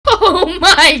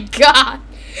my god!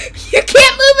 You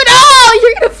can't move at all!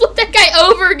 You're gonna flip that guy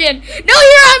over again! No,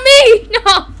 you're on me!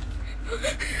 No!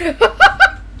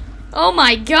 Oh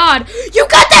my god! You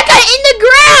got that guy in the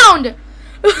ground!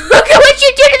 Look at what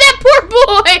you did to that poor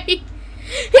boy!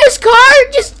 His car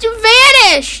just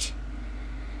vanished!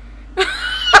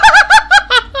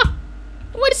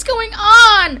 What is going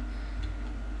on?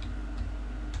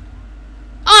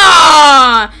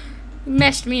 Ah! You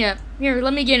messed me up. Here,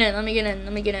 let me get in. Let me get in.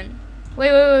 Let me get in.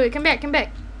 Wait. Come back. Come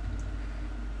back.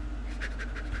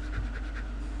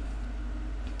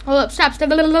 Hold up. Stop.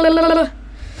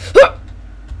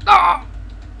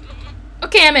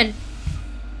 Okay, I'm in.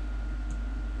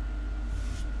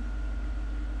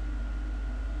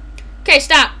 Okay,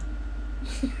 stop.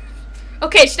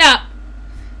 Okay, stop.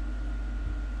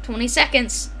 20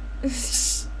 seconds.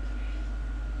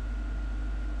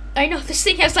 I know, this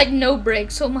thing has like no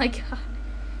brakes. Oh my god.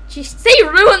 Jeez, they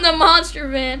ruined the monster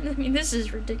van. I mean, this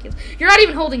is ridiculous. You're not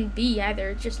even holding B either.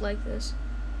 It's just like this.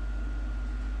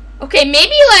 Okay,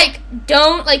 maybe like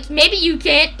don't like maybe you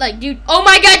can't like do. Oh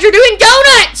my god, you're doing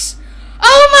donuts!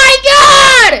 Oh my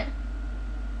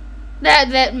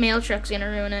god! That mail truck's gonna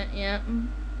ruin it. Yeah.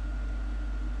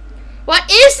 What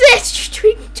is this?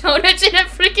 You're doing donuts in a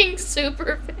freaking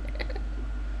super van.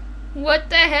 What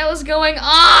the hell is going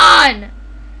on?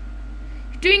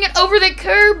 You're doing it over the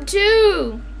curb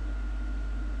too.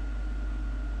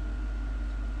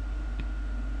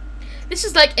 This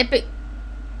is like epic.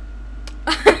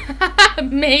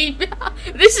 Maybe.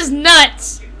 This is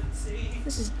nuts.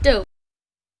 This is dope.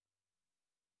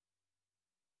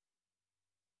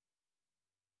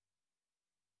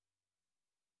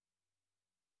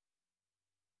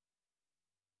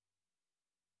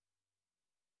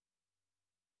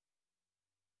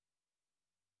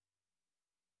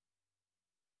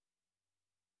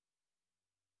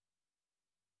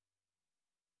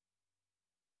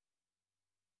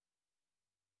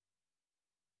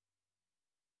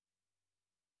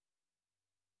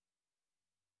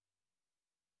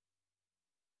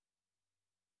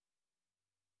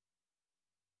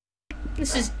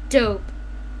 This is dope.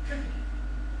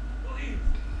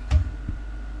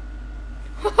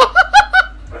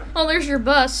 Oh, there's your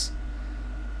bus.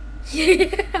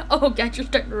 Yeah. Oh god, you're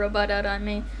starting to robot out on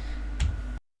me.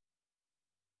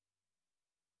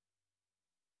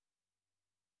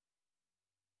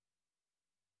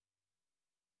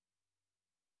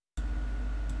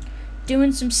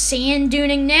 Doing some sand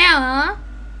duning now, huh?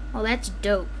 Oh, that's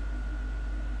dope.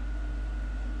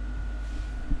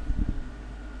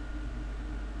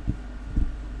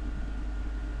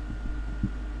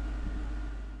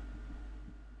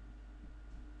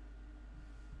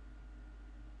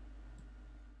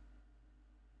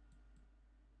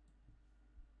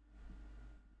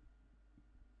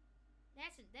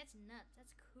 That's nuts.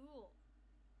 That's cool.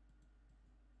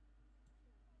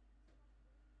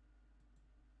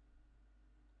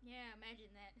 Yeah, imagine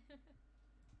that.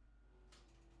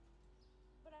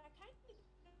 But I kind of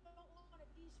don't want to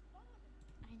despawn.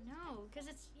 I know, because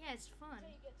it's fun. So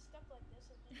you get stuck like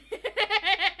this and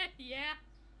then Yeah.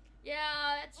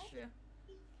 Yeah, that's true.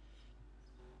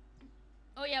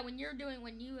 Oh yeah, when you God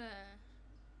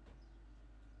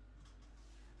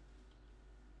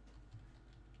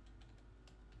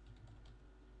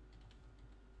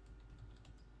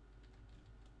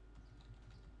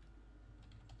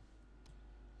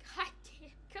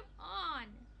damn, come on.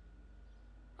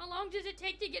 How long does it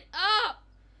take to get up?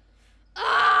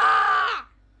 Ah!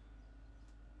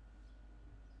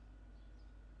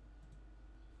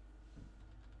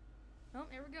 Oh,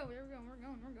 there we go. We're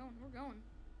going.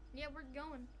 Yeah, we're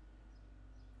going.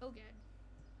 Oh, God.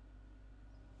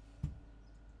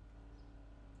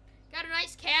 Got a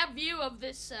nice cab view of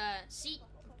this, seat.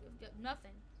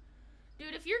 Nothing.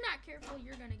 Dude, if you're not careful,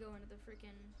 you're gonna go into the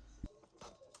freaking...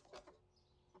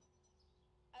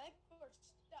 I think we're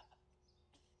stuck.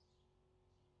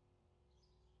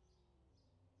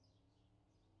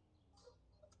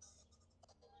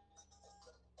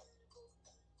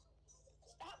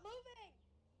 Stop moving!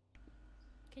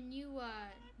 Can you,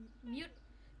 mute...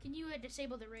 Can you,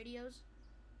 disable the radios?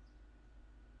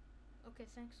 Okay,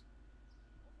 thanks.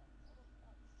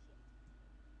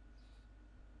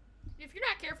 If you're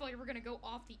not careful, we're gonna go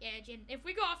off the edge, and if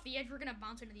we go off the edge, we're gonna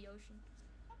bounce into the ocean.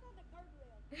 Stop on the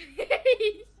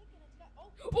guardrail.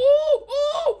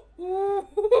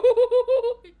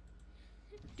 Oh!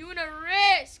 Doing a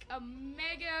risk, a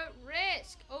mega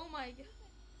risk. Oh my god.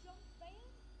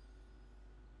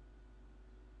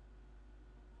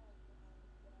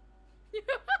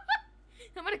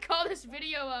 I'm gonna call this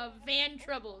video Van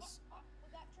Troubles. We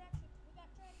got traction.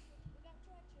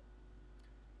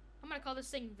 I'm gonna call this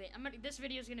thing this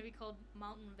video is gonna be called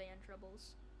Mountain Van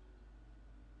Troubles.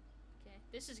 Okay,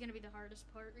 this is gonna be the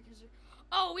hardest part because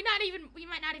we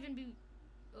might not even be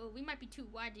we might be too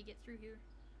wide to get through here.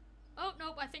 Oh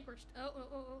nope, I think we're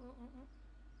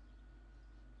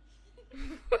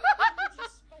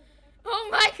oh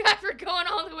my god, we're going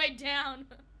all the way down.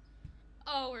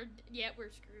 Oh,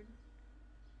 we're screwed.